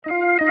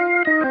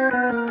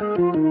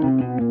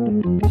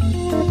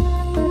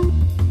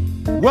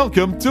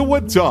Welcome to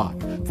Wood Talk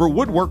for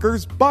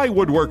woodworkers by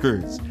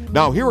woodworkers.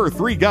 Now here are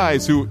three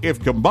guys who,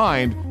 if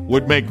combined,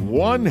 would make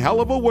one hell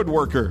of a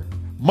woodworker.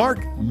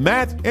 Mark,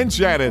 Matt, and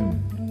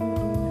Shannon.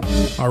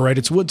 All right,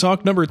 it's Wood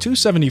Talk number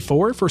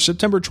 274 for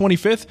September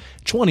 25th,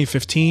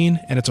 2015,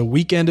 and it's a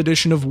weekend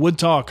edition of Wood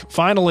Talk.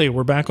 Finally,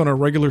 we're back on our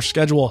regular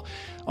schedule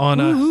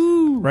on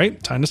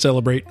right? Time to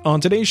celebrate. On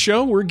today's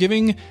show, we're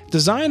giving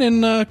design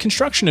and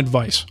construction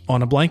advice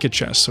on a blanket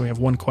chest. So we have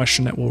one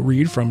question that we'll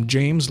read from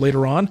James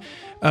later on.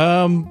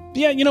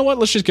 Yeah, you know what?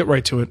 Let's just get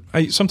right to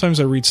it. Sometimes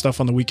I read stuff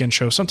on the weekend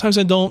show. Sometimes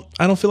I don't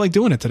feel like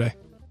doing it today.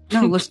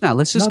 No, let's not.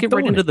 Let's just get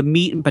right into the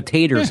meat and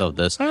potatoes of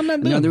this. I'm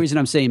not the other reason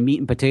I'm saying meat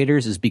and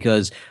potatoes is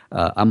because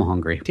I'm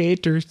hungry.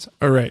 Taters.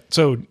 All right.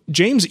 So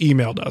James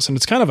emailed us, and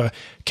it's kind of a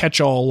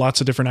catch-all, lots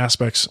of different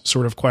aspects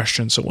sort of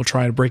question. So we'll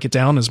try to break it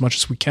down as much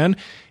as we can.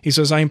 He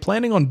says, I am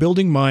planning on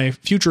building my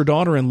future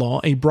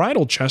daughter-in-law a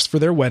bridal chest for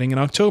their wedding in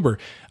October.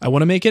 I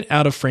want to make it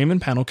out of frame and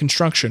panel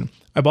construction.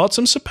 I bought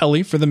some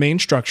sapelli for the main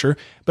structure,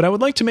 but I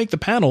would like to make the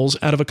panels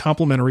out of a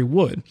complementary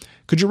wood.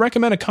 Could you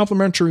recommend a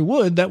complementary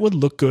wood that would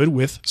look good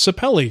with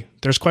sapelli?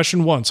 There's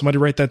question one. Somebody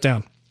write that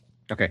down.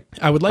 Okay.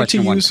 I would like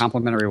question to one, use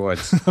complementary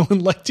woods. I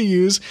would like to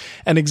use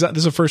an exotic.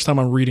 This is the first time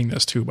I'm reading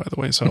this too, by the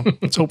way. So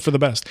let's hope for the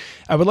best.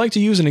 I would like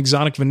to use an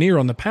exotic veneer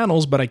on the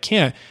panels, but I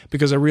can't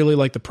because I really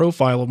like the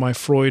profile of my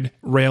Freud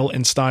rail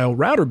and style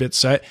router bit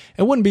set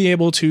and wouldn't be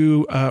able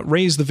to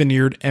raise the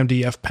veneered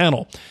MDF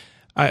panel.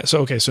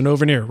 So no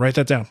veneer. Write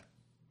that down.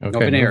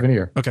 Okay, no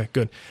veneer. Okay,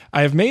 good.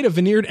 I have made a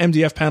veneered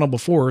MDF panel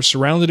before,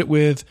 surrounded it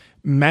with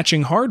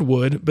matching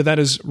hardwood, but that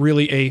is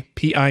really a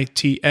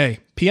PITA.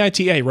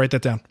 PITA, write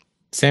that down.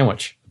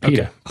 Sandwich.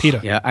 Pita. Okay,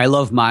 pita. Yeah, I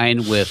love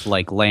mine with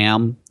like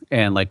lamb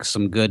and like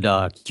some good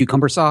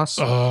cucumber sauce.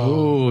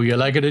 Oh, you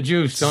like it a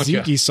juice, don't you?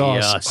 Tzatziki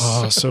sauce. Yes.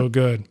 Oh, so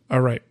good. All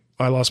right.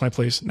 I lost my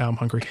place. Now I'm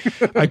hungry.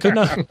 I could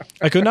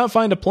not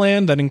find a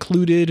plan that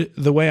included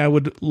the way I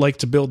would like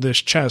to build this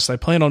chest. I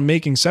plan on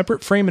making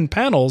separate frame and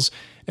panels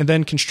and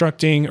then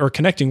constructing or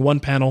connecting one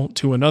panel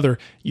to another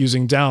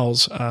using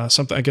dowels.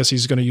 I guess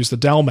he's going to use the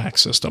Dowelmax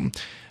system.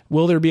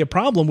 Will there be a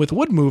problem with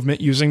wood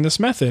movement using this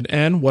method?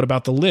 And what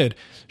about the lid?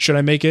 Should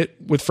I make it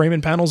with frame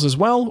and panels as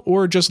well,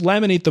 or just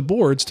laminate the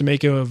boards to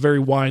make a very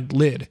wide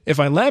lid?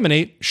 If I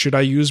laminate, should I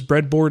use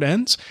breadboard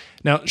ends?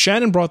 Now,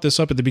 Shannon brought this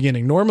up at the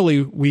beginning.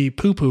 Normally, we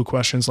poo-poo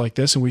questions like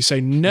this, and we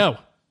say, no.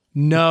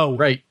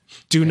 Right.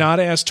 Do not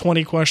ask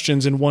 20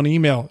 questions in one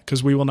email,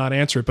 because we will not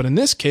answer it. But in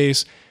this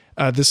case,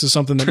 this is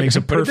something that makes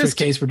it perfect. But in this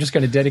case, we're just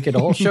going to dedicate a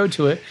whole show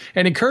to it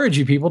and encourage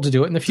you people to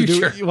do it in the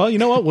future. Well, you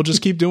know what? We'll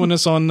just keep doing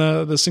this on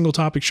the single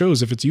topic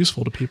shows if it's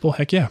useful to people.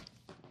 Heck yeah.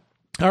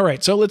 All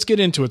right, so let's get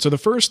into it. So the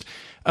first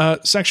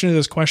section of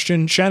this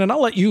question, Shannon,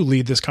 I'll let you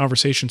lead this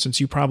conversation since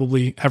you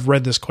probably have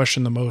read this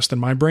question the most, and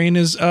my brain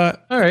is all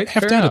right,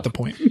 half dead at the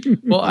point.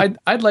 Well,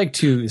 I'd like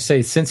to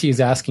say, since he's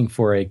asking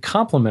for a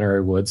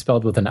complementary wood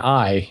spelled with an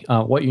I,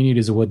 what you need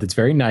is a wood that's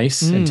very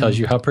nice and tells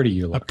you how pretty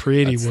you look. A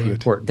pretty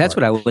wood. That's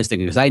what I was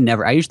thinking because I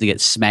usually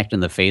get smacked in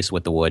the face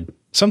with the wood.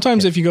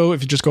 Sometimes if you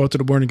just go out to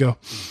the board and go,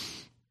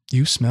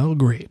 you smell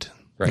great.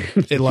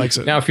 Right. It likes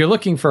it. Now, if you're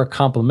looking for a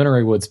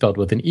complementary wood spelled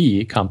with an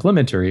E,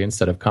 complementary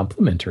instead of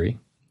complementary,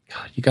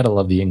 God, you got to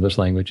love the English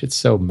language. It's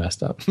so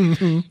messed up.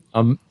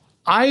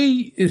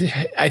 I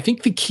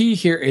think the key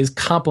here is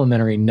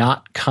complementary,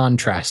 not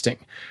contrasting.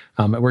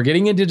 We're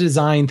getting into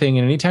design thing,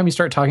 and anytime you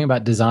start talking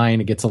about design,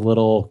 it gets a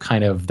little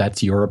kind of,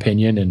 that's your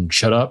opinion and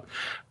shut up.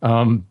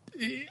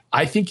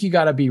 I think you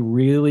got to be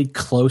really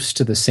close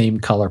to the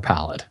same color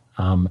palette.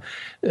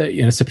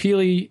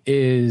 Sapelli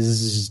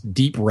is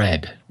deep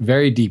red,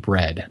 very deep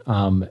red.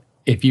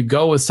 If you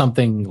go with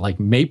something like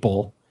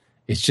maple,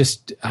 it's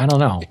just, I don't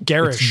know.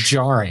 Garish. It's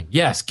jarring.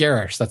 Yes,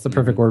 garish. That's the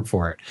perfect word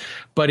for it.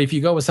 But if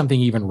you go with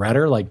something even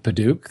redder, like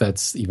Padauk,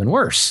 that's even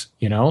worse,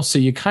 So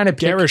you kind of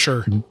pick...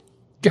 Garisher.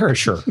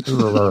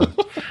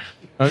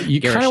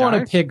 You kind of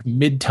want to pick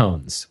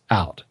midtones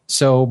out.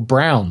 So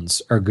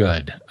browns are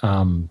good.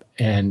 And,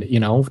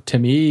 to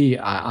me,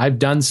 I've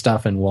done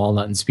stuff in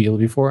walnut and Sapelli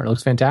before, and it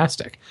looks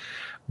fantastic.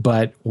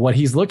 But what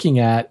he's looking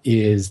at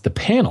is the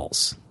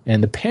panels.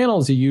 And the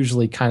panels are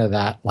usually kind of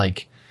that,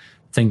 like,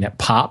 thing that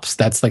pops.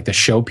 That's like the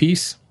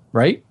showpiece,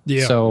 right?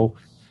 Yeah. So,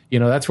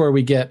 that's where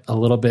we get a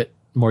little bit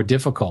more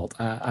difficult.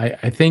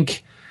 I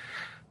think...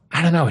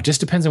 I don't know. It just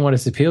depends on what a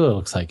Sapelli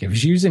looks like.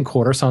 If you're using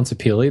quarter-sawn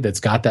Sapelli that's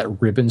got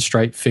that ribbon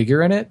stripe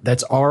figure in it,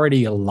 that's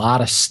already a lot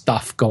of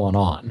stuff going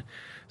on.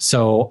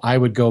 So I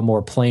would go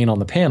more plain on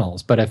the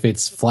panels. But if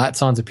it's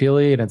flat-sawn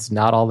Sapelli and it's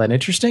not all that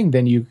interesting,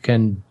 then you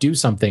can do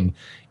something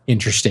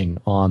interesting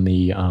on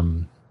the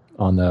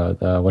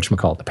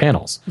whatchamacallit, the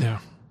panels. Yeah.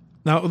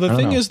 Now, the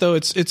thing is, though,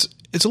 it's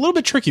a little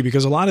bit tricky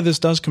because a lot of this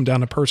does come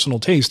down to personal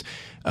taste.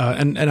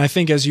 And I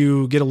think as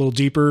you get a little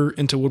deeper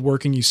into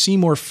woodworking, you see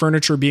more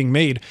furniture being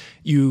made.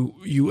 You're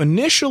going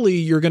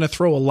to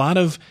throw a lot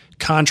of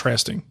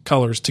contrasting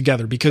colors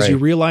together because you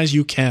realize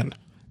you can.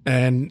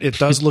 and it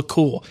does look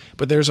cool.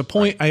 But there's a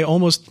point I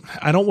don't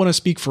want to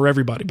speak for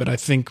everybody, but I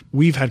think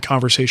we've had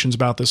conversations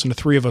about this, and the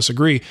three of us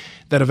agree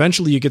that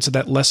eventually you get to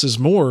that less is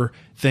more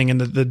thing, and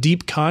the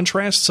deep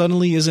contrast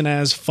suddenly isn't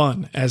as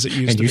fun as it used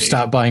to be. And you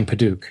stop buying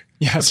Paduk.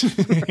 Yes,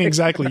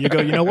 exactly. You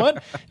go, you know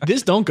what?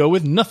 This don't go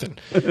with nothing.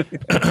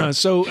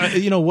 So,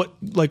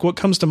 what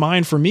comes to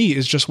mind for me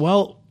is just,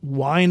 well,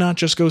 why not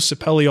just go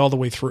Sapelli all the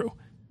way through?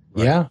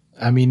 Right? Yeah.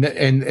 I mean,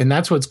 and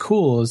that's what's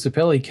cool is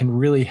Sapelli can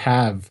really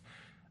have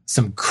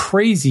some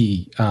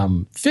crazy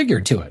figure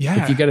to it.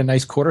 Yeah. If you get a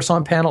nice quarter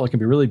sawn panel, it can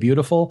be really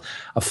beautiful.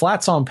 A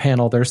flat sawn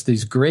panel, there's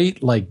these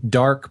great like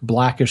dark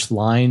blackish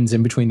lines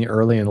in between the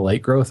early and the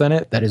late growth in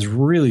it that is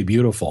really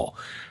beautiful.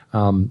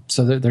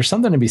 So there's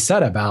something to be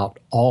said about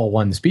all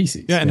one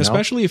species. Yeah, and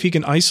especially if he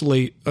can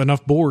isolate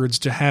enough boards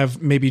to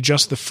have maybe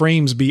just the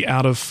frames be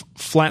out of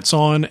flat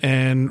sawn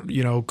and,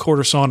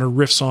 quarter sawn or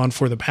rift sawn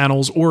for the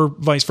panels, or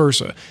vice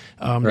versa,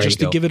 just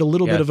to give it a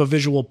little bit of a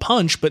visual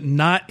punch, but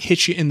not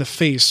hit you in the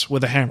face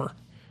with a hammer.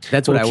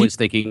 That's what I was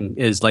thinking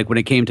is like when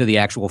it came to the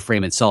actual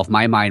frame itself,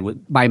 my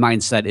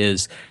mindset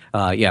is,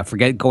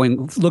 forget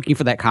looking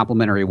for that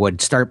complementary wood,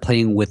 start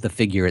playing with the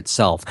figure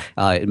itself.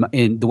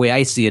 And the way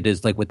I see it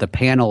is like with the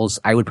panels,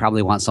 I would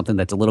probably want something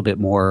that's a little bit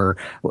more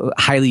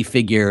highly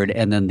figured.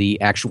 And then the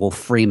actual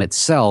frame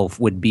itself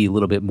would be a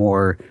little bit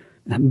more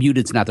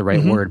muted's not the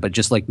right word, but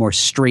just like more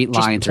straight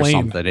lines or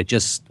something. It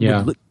just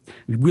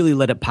really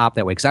let it pop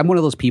that way. Cause I'm one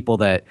of those people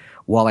that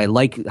while I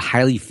like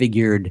highly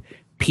figured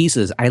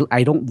pieces,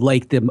 I don't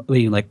like them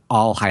being like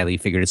all highly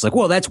figured. It's like,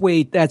 well, that's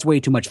way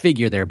too much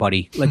figure there,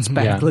 buddy. Let's tone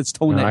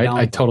that down.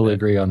 I totally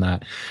agree on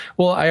that.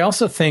 Well, I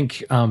also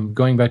think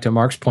going back to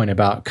Mark's point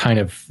about kind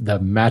of the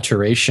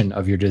maturation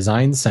of your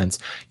design sense,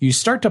 you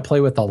start to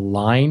play with the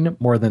line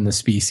more than the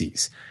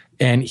species.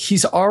 And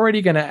he's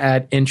already going to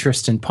add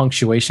interest and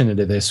punctuation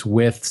into this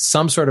with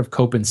some sort of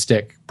cope and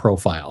stick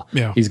profile.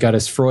 Yeah. He's got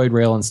his Freud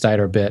rail and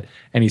Steiner bit,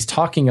 and he's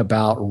talking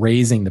about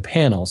raising the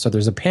panel. So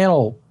there's a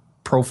panel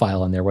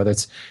profile in there, whether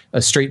it's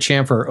a straight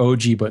chamfer or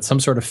OG, but some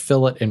sort of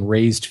fillet and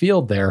raised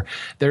field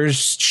there's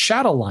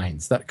shadow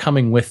lines that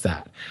coming with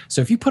that.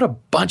 So if you put a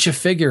bunch of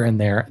figure in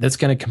there, that's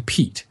going to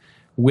compete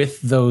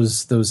with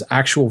those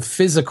actual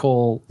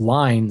physical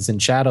lines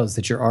and shadows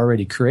that you're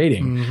already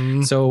creating.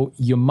 Mm-hmm. So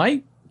you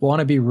might want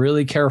to be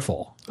really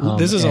careful.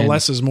 This is a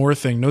less is more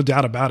thing, no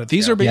doubt about it.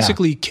 These are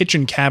basically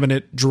kitchen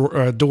cabinet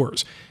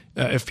doors.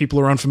 If people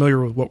are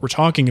unfamiliar with what we're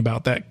talking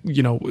about, that,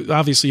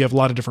 obviously you have a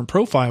lot of different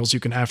profiles you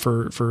can have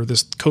for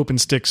this cope and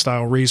stick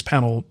style raised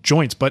panel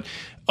joints, but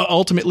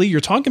ultimately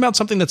you're talking about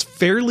something that's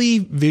fairly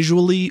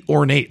visually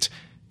ornate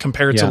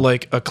compared to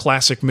like a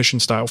classic mission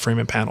style frame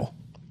and panel.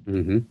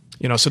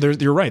 Mm-hmm. So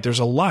you're right. There's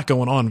a lot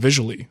going on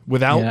visually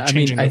without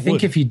changing the wood. I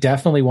think if he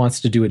definitely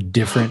wants to do a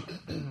different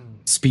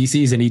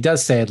species, and he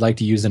does say I'd like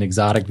to use an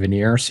exotic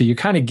veneer, so you're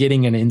kind of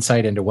getting an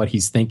insight into what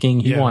he's thinking.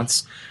 He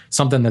wants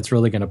something that's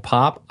really going to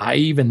pop. I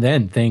even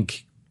then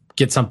think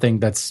get something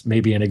that's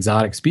maybe an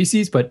exotic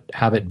species, but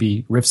have it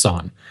be rift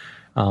sawn,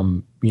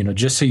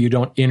 just so you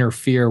don't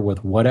interfere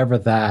with whatever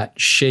that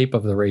shape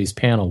of the raised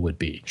panel would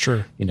be.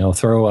 Sure.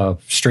 Throw a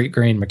straight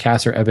grain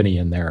Macassar ebony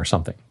in there or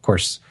something. Of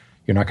course,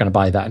 you're not going to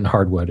buy that in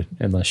hardwood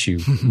unless you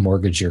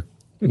mortgage your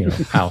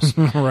house.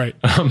 Right.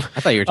 I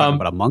thought you were talking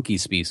about a monkey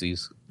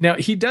species. Now,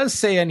 he does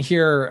say in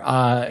here,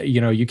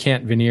 you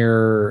can't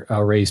veneer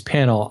a raised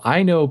panel.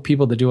 I know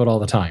people that do it all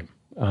the time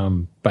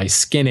by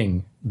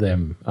skinning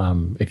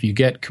them. If you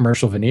get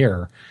commercial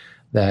veneer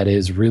that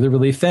is really,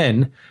 really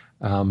thin,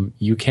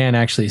 you can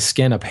actually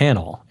skin a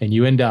panel, and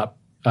you end up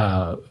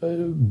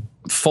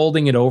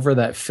folding it over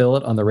that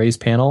fillet on the raised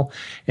panel,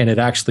 and it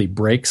actually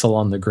breaks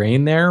along the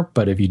grain there.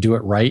 But if you do it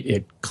right,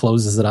 it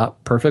closes it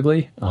up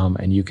perfectly,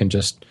 and you can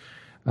just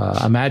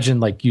imagine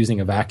like using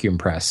a vacuum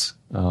press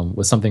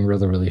with something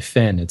really, really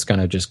thin. It's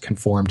going to just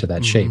conform to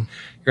that shape.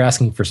 You're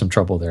asking for some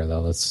trouble there,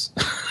 though. That's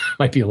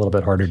might be a little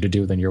bit harder to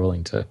do than you're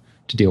willing to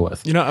deal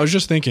with. I was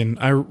just thinking,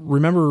 I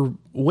remember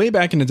way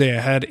back in the day,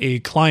 I had a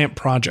client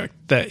project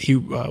that he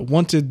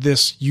wanted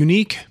this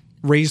unique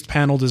raised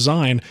panel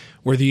design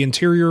where the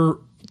interior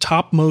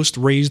topmost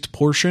raised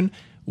portion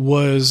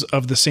was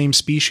of the same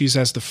species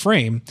as the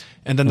frame,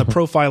 and then the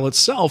profile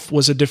itself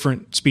was a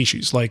different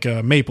species, like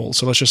a maple.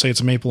 So let's just say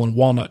it's a maple and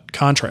walnut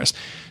contrast.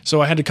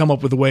 So I had to come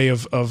up with a way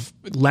of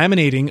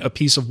laminating a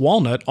piece of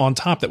walnut on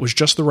top that was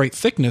just the right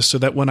thickness, so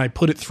that when I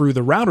put it through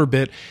the router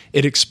bit,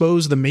 it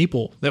exposed the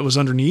maple that was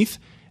underneath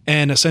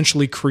and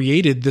essentially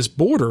created this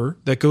border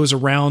that goes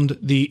around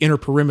the inner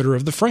perimeter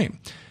of the frame.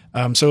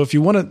 So if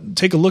you want to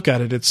take a look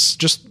at it, it's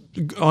just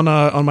on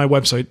my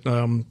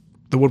website,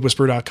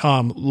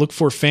 thewoodwhisperer.com, look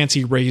for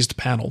fancy raised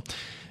panel.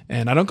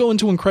 And I don't go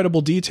into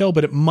incredible detail,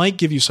 but it might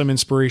give you some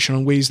inspiration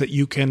on ways that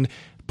you can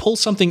pull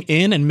something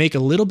in and make a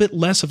little bit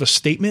less of a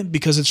statement,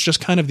 because it's just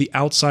kind of the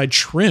outside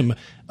trim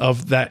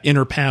of that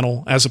inner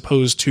panel as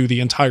opposed to the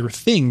entire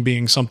thing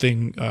being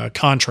something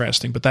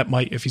contrasting. But that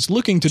might, if he's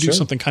looking to do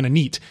something kind of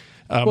neat.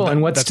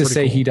 And what's to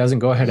say he doesn't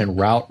go ahead and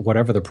route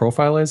whatever the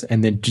profile is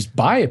and then just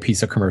buy a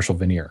piece of commercial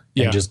veneer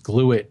and just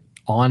glue it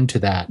onto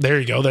that. There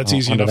you go. That's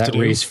easy onto enough that to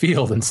do. raised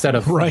field instead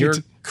of your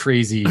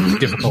crazy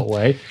difficult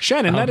way.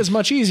 Shannon, that is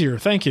much easier.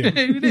 Thank you.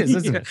 It is,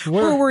 isn't it?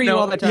 Where were you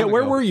all the time? Yeah,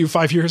 where were you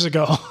 5 years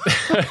ago?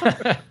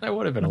 That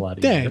would have been a lot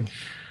easier. Dang.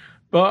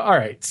 Well, all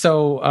right.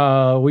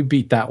 So we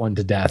beat that one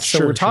to death.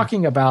 So we're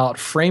talking about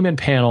frame and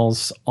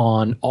panels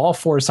on all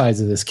four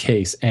sides of this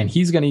case, and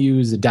he's going to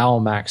use the Dowel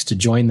Max to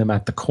join them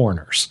at the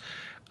corners.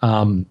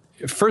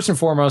 First and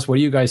foremost, what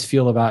do you guys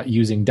feel about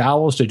using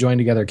dowels to join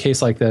together a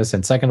case like this?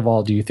 And second of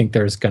all, do you think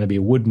there's going to be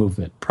a wood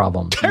movement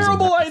problem?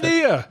 Terrible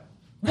idea.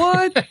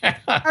 What?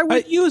 I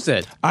would use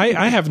it.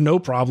 I have no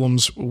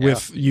problems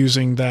with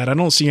using that. I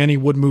don't see any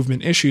wood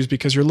movement issues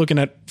because you're looking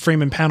at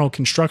frame and panel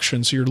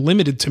construction. So you're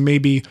limited to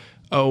maybe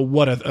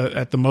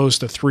at the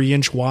most a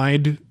 3-inch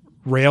wide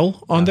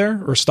rail on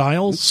there or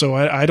stiles. So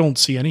I don't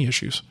see any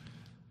issues.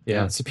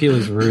 Yeah, Sapele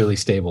is really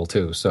stable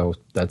too, so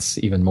that's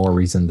even more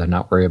reason to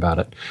not worry about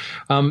it.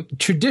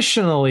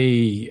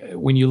 Traditionally,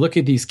 when you look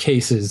at these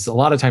cases, a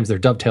lot of times they're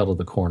dovetailed to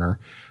the corner.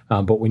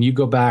 But when you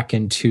go back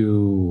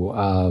into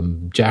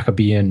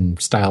Jacobean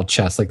style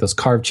chests, like those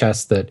carved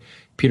chests that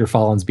Peter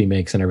Follansbee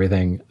makes and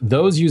everything,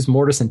 those use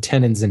mortise and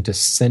tenons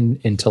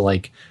into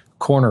like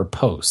corner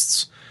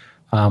posts.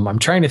 I'm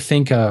trying to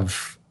think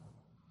of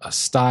a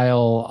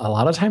style. A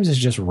lot of times it's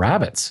just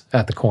rabbets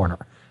at the corner,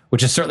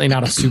 which is certainly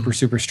not a super,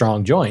 super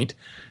strong joint.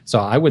 So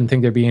I wouldn't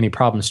think there'd be any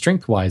problem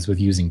strength-wise with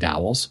using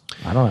dowels.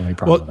 I don't have any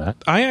problem with that.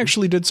 I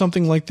actually did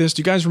something like this. Do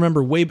you guys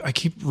remember I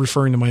keep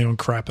referring to my own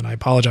crap, and I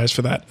apologize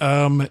for that.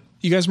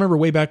 You guys remember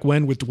way back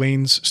when with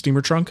Dwayne's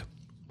steamer trunk?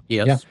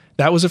 Yes. Yeah.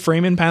 That was a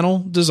frame and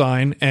panel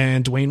design,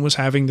 and Dwayne was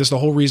having this. The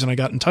whole reason I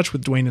got in touch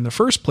with Dwayne in the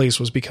first place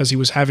was because he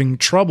was having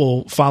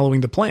trouble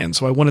following the plan.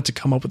 So I wanted to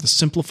come up with a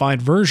simplified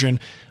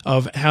version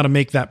of how to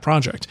make that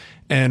project.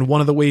 And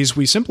one of the ways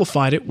we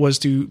simplified it was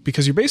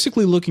because you're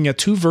basically looking at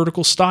two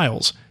vertical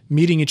stiles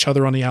meeting each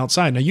other on the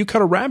outside. Now you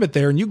cut a rabbet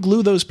there and you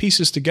glue those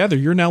pieces together.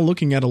 You're now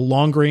looking at a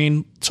long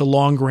grain to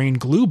long grain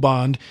glue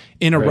bond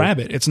in a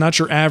rabbet. It's not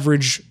your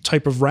average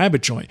type of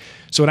rabbet joint.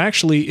 So it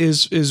actually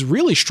is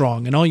really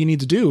strong. And all you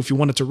need to do if you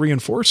wanted to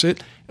reinforce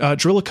it,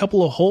 drill a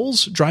couple of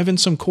holes, drive in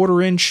some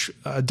 1/4-inch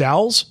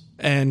dowels,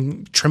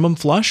 and trim them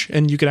flush,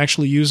 and you can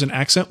actually use an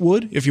accent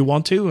wood if you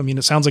want to. I mean,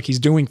 it sounds like he's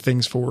doing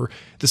things for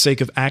the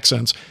sake of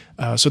accents.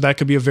 So that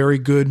could be a very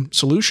good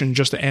solution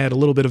just to add a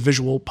little bit of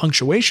visual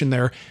punctuation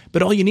there.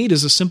 But all you need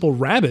is a simple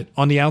rabbet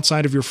on the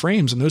outside of your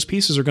frames, and those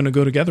pieces are going to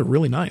go together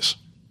really nice.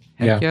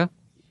 Heck yeah.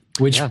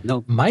 Which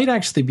might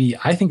actually be,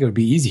 I think it would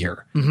be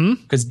easier.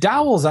 Because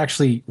dowels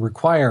actually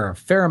require a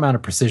fair amount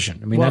of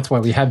precision. I mean, that's why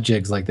we have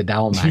jigs like the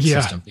Dowel Max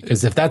system.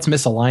 Because if that's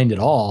misaligned at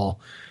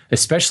all,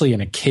 especially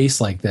in a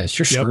case like this,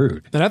 you're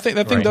screwed. And that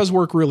thing does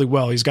work really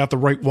well. He's got the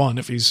right one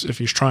if he's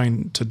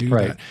trying to do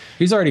that.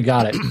 He's already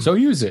got it, so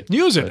use it.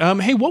 Use it.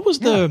 Hey, what was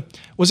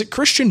was it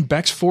Christian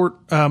Bexford?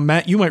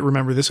 Matt, you might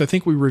remember this. I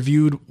think we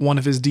reviewed one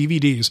of his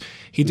DVDs.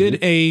 He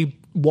did a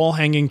wall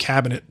hanging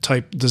cabinet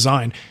type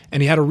design,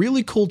 and he had a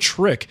really cool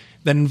trick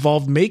that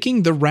involved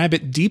making the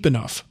rabbet deep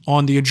enough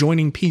on the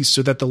adjoining piece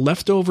so that the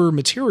leftover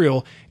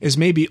material is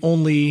maybe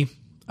only,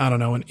 I don't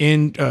know, an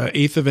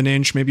eighth of an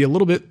inch, maybe a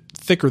little bit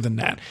thicker than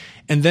that.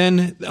 And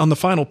then on the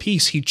final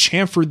piece, he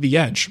chamfered the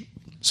edge.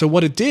 So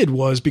what it did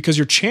was, because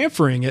you're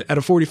chamfering it at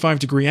a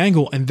 45-degree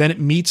angle and then it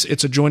meets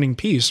its adjoining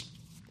piece,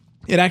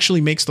 it actually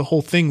makes the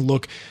whole thing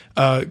look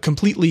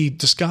completely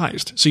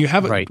disguised. So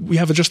we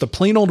have just a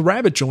plain old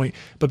rabbet joint,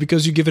 but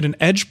because you give it an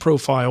edge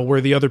profile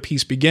where the other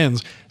piece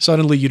begins,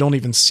 suddenly you don't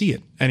even see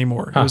it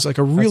anymore. It was like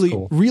a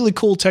really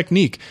cool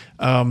technique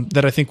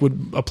that I think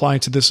would apply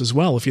to this as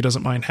well if he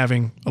doesn't mind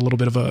having a little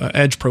bit of an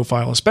edge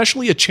profile,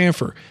 especially a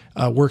chamfer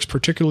works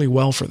particularly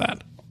well for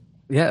that.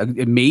 Yeah,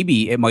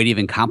 maybe it might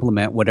even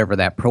complement whatever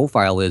that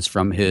profile is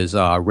from his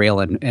rail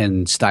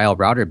and style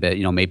router bit.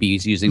 You know, maybe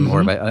he's using more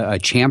of a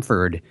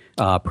chamfered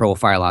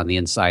profile on the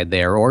inside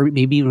there, or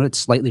maybe even it's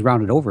slightly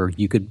rounded over.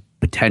 You could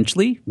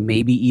potentially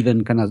maybe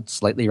even kind of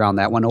slightly round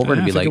that one over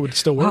to be like, it would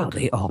still work. Wow,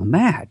 they all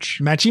match.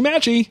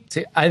 Matchy.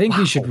 See, I think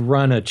you should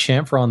run a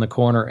chamfer on the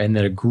corner and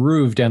then a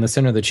groove down the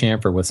center of the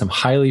chamfer with some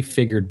highly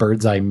figured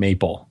bird's eye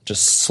maple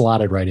just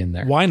slotted right in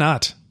there. Why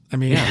not? I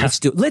mean, let's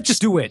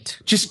just do it.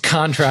 Just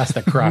contrast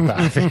the crap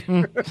out of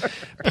it.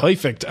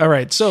 Perfect. All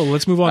right, so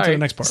let's move on to the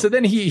next part. So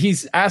then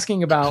he's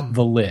asking about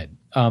the lid.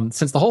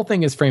 Since the whole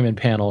thing is frame and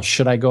panel,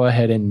 should I go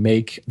ahead and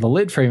make the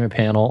lid frame and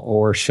panel,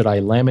 or should I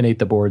laminate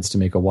the boards to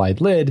make a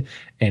wide lid?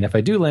 And if I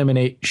do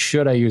laminate,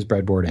 should I use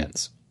breadboard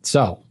ends?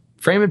 So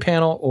frame and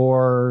panel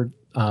or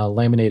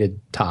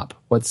laminated top?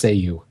 What say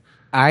you?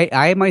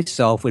 I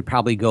myself would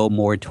probably go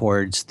more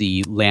towards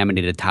the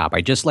laminated top.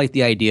 I just like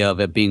the idea of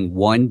it being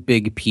one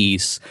big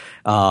piece.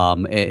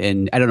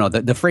 And I don't know,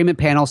 the frame and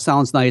panel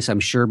sounds nice.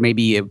 I'm sure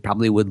maybe it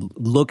probably would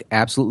look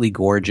absolutely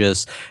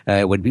gorgeous.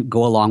 It would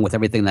go along with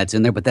everything that's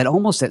in there. But that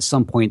almost at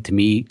some point to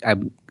me,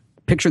 I'm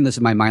picturing this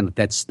in my mind,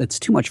 that's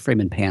too much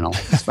frame and panel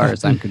as far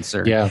as I'm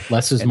concerned. Yeah,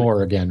 less is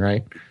more again,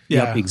 right?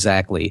 Yeah. Yep,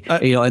 exactly.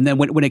 And then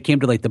when it came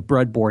to like the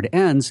breadboard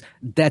ends,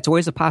 that's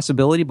always a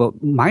possibility.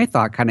 But my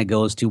thought kind of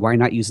goes to why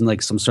not using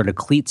like some sort of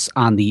cleats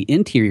on the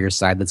interior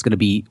side that's going to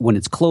be, when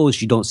it's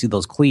closed, you don't see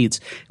those cleats.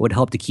 It would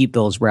help to keep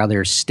those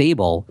rather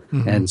stable.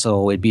 And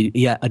so it'd be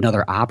yet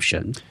another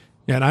option.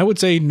 Yeah, and I would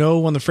say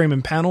no on the frame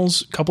and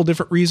panels. A couple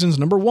different reasons.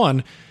 Number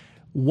one,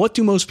 what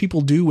do most people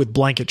do with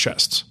blanket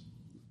chests?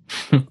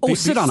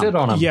 Sit on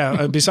them.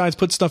 Yeah, besides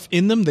put stuff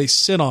in them, they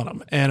sit on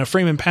them. And a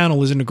frame and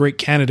panel isn't a great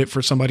candidate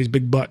for somebody's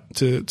big butt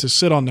to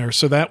sit on there.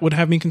 So that would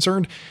have me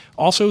concerned.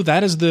 Also,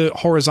 that is the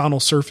horizontal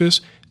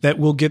surface that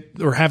will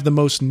get or have the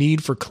most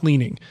need for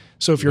cleaning.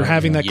 So if you're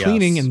having that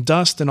cleaning and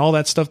dust and all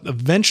that stuff,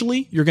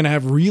 eventually you're going to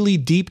have really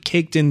deep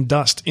caked in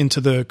dust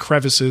into the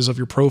crevices of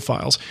your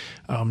profiles.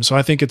 So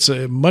I think it's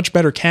a much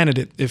better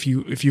candidate if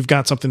you've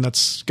got something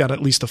that's got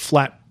at least a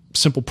flat,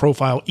 simple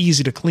profile,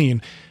 easy to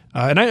clean.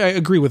 And I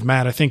agree with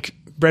Matt. I think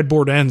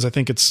breadboard ends, I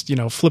think it's,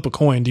 flip a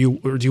coin. Do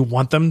you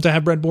want them to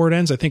have breadboard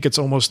ends? I think it's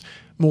almost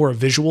more a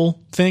visual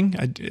thing.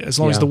 As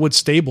long as the wood's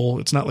stable,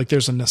 it's not like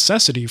there's a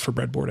necessity for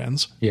breadboard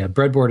ends. Yeah,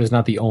 breadboard is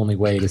not the only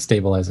way to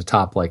stabilize a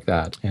top like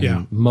that.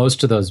 And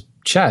most of those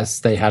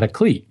chests, they had a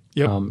cleat.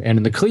 Yep.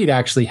 And the cleat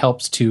actually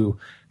helps to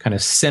kind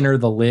of center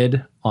the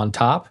lid on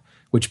top,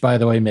 which, by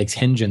the way, makes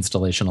hinge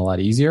installation a lot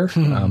easier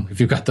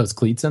if you've got those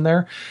cleats in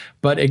there.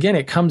 But again,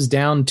 it comes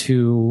down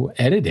to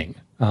editing.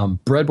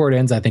 Breadboard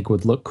ends, I think,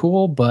 would look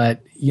cool,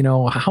 but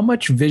how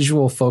much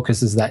visual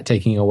focus is that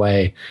taking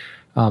away?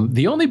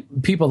 The only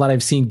people that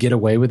I've seen get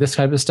away with this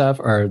type of stuff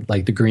are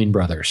like the Green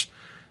Brothers.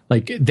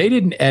 Like, they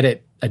didn't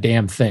edit a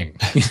damn thing.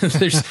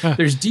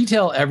 There's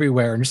detail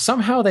everywhere, and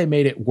somehow they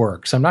made it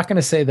work. So I'm not going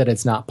to say that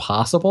it's not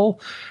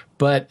possible,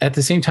 but at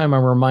the same time,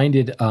 I'm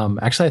reminded.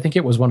 Actually, I think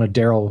it was one of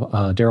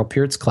Daryl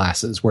Peart's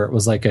classes where it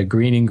was like a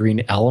green and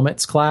green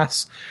elements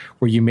class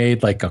where you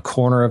made like a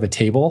corner of a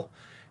table.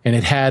 And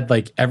it had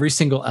like every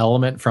single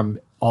element from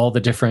all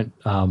the different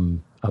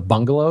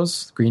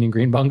bungalows, green and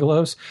green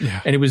bungalows.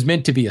 Yeah. And it was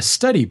meant to be a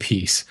study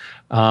piece.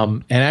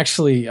 And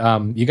actually,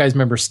 you guys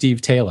remember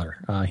Steve Taylor.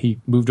 He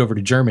moved over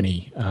to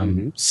Germany.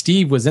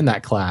 Steve was in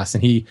that class,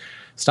 and he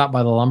stopped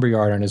by the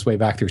lumberyard on his way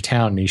back through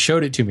town, and he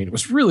showed it to me. It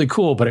was really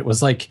cool, but it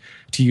was like,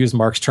 to use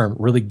Mark's term,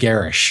 really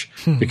garish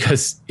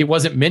because it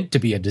wasn't meant to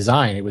be a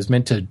design. It was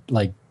meant to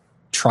like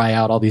try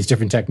out all these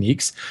different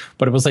techniques,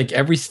 but it was like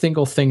every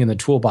single thing in the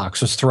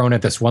toolbox was thrown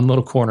at this one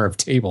little corner of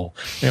table.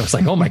 And it was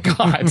like, oh my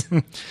God,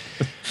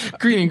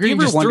 Green and Green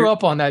just threw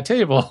up on that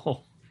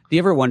table. Do you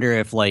ever wonder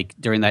if, like,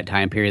 during that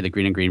time period, the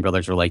Green and Green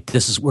brothers were like,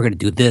 we're going to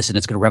do this, and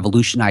it's going to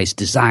revolutionize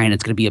design.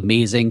 It's going to be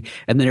amazing.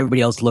 And then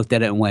everybody else looked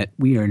at it and went,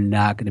 we are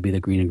not going to be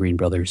the Green and Green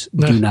brothers.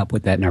 Do not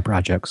put that in our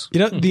projects.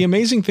 The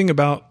amazing thing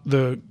about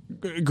the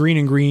Green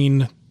and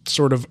Green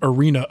sort of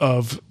arena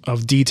of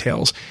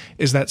details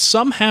is that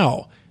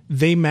somehow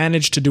they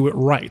managed to do it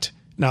right.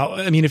 Now,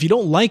 I mean, if you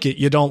don't like it,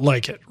 you don't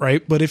like it,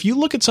 right? But if you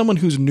look at someone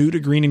who's new to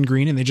Green and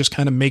Green and they just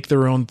kind of make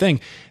their own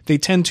thing, they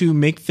tend to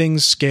make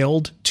things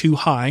scaled too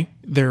high.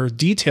 Their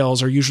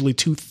details are usually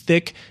too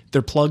thick.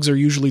 Their plugs are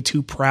usually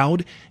too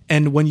proud.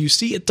 And when you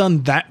see it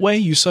done that way,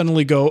 you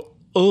suddenly go,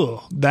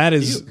 oh,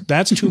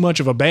 that's too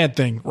much of a bad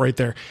thing right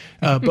there.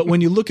 But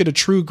when you look at a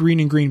true Green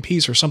and Green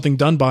piece or something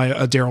done by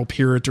a Daryl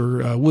Peart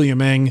or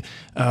William Eng,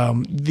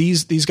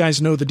 these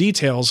guys know the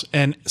details,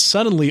 and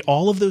suddenly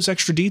all of those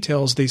extra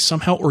details, they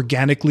somehow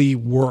organically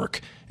work.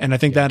 And I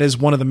think that is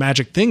one of the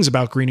magic things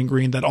about Green and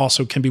Green that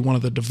also can be one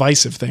of the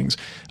divisive things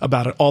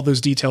about it. All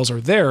those details are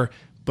there,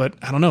 but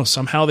I don't know,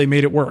 somehow they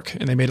made it work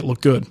and they made it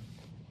look good.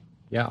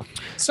 Yeah.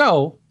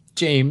 So,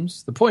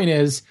 James, the point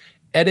is,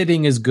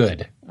 editing is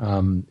good.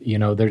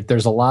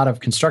 There's a lot of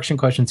construction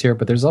questions here,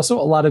 but there's also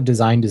a lot of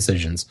design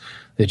decisions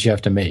that you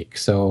have to make.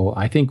 So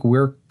I think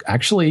we're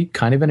actually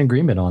kind of in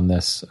agreement on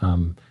this.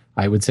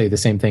 I would say the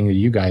same thing that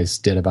you guys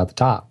did about the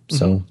top.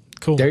 So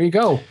cool. There you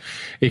go.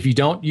 If you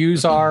don't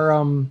use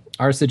our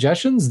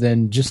suggestions,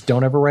 then just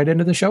don't ever write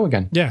into the show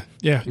again. Yeah,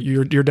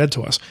 you're dead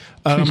to us.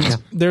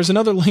 There's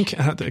another link.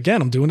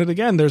 Again, I'm doing it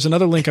again. There's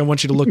another link I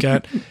want you to look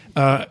at.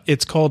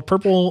 It's called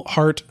Purple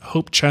Heart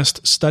Hope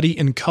Chest Study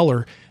in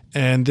Color.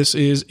 And this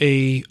is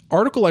a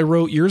article I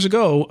wrote years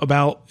ago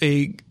about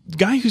a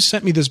guy who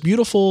sent me this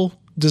beautiful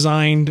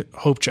designed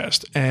hope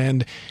chest.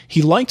 And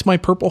he liked my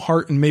Purple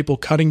Heart and maple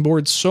cutting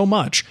board so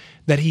much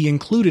that he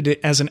included it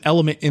as an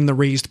element in the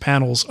raised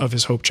panels of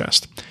his hope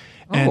chest.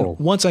 And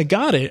once I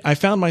got it, I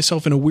found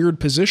myself in a weird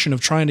position of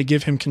trying to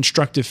give him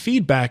constructive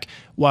feedback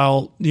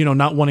while,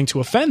 not wanting to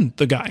offend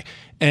the guy.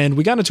 And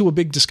we got into a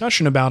big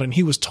discussion about it, and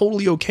he was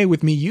totally okay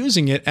with me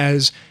using it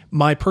as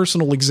my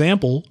personal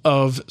example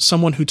of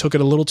someone who took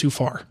it a little too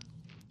far.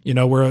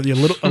 Where a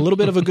little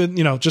bit of a good,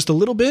 just a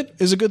little bit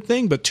is a good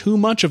thing, but too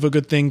much of a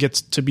good thing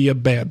gets to be a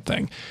bad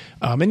thing.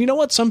 And you know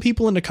what? Some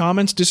people in the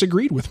comments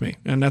disagreed with me,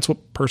 and that's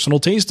what personal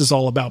taste is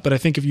all about. But I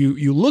think if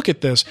you look at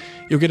this,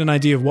 you'll get an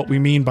idea of what we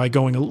mean by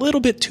going a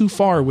little bit too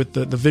far with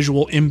the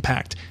visual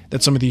impact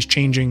that some of these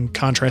changing,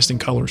 contrasting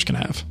colors can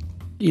have.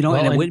 You know, Well,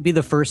 and it and- wouldn't be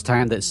the first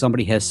time that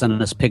somebody has sent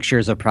us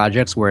pictures of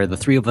projects where the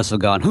three of us have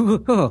gone,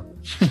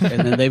 and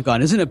then they've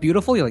gone, isn't it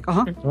beautiful? You're like,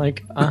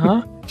 Like,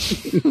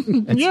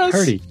 it's Yes.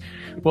 pretty.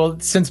 Well,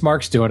 since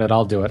Mark's doing it,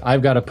 I'll do it.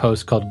 I've got a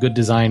post called "Good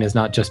Design is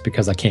Not Just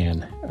Because I Can,"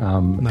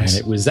 Nice. and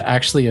it was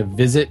actually a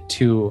visit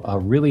to a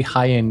really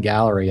high-end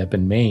gallery up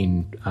in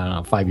Maine, I don't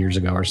know, 5 years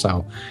ago or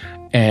so.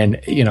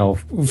 And, you know,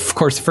 of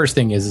course, the first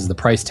thing is the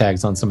price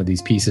tags on some of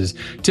these pieces.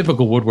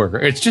 Typical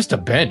woodworker. It's just a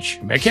bench.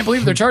 I can't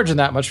believe they're charging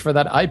that much for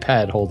that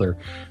iPad holder.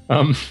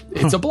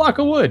 It's a block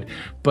of wood.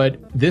 But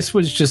this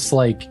was just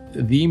like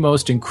the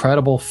most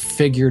incredible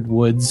figured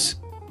woods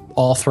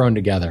all thrown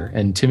together.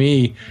 And to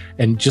me,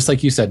 and just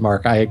like you said,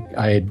 Mark, I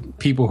had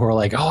people who are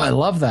like, oh, I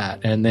love that.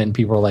 And then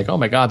people are like, oh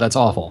my God, that's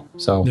awful.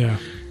 So Yeah.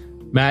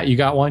 Matt, you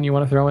got one you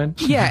want to throw in?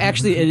 yeah,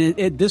 actually,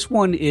 this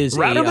one is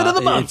Radical of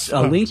the month. It's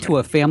a link to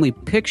a family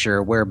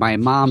picture where my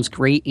mom's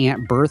great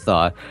aunt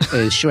Bertha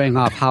is showing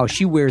off how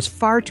she wears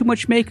far too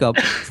much makeup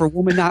for a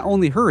woman not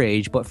only her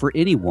age, but for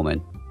any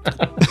woman.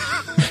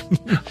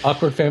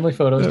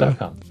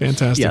 Awkwardfamilyphotos.com.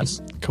 Fantastic.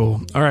 Yes.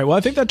 Cool. All right. Well,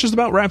 I think that just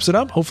about wraps it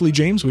up. Hopefully,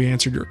 James, we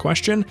answered your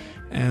question.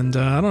 And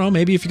I don't know,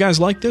 maybe if you guys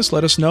like this,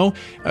 let us know.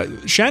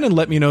 Shannon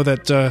let me know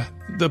that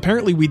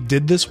apparently we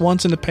did this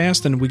once in the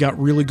past and we got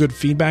really good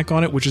feedback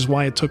on it, which is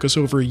why it took us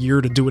over a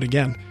year to do it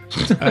again.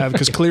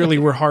 Because clearly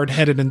we're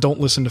hard-headed and don't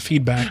listen to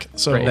feedback.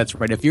 So That's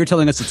right. If you're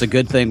telling us it's a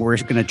good thing, we're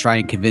going to try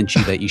and convince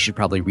you that you should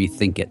probably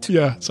rethink it.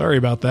 yeah, sorry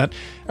about that.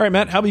 All right,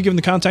 Matt, how about you give them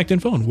the contact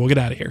info and we'll get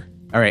out of here.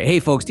 All right. Hey,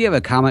 folks, do you have a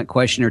comment,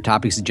 question, or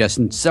topic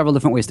suggestion? Several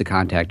different ways to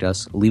contact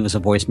us. Leave us a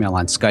voicemail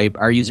on Skype.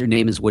 Our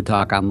username is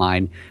Woodtalk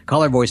Online.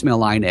 Call our voicemail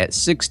line at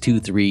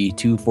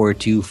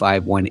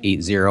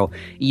 623-242-5180.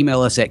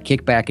 Email us at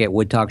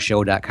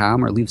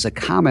kickback@woodtalkshow.com or leave us a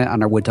comment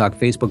on our Woodtalk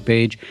Facebook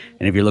page.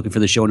 And if you're looking for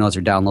the show notes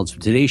or downloads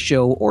for today's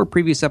show or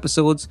previous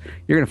episodes,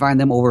 you're going to find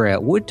them over at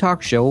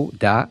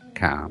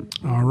woodtalkshow.com.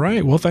 All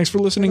right. Well, thanks for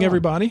listening,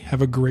 everybody.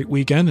 Have a great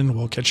weekend and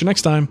we'll catch you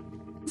next time.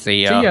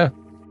 See ya. See ya.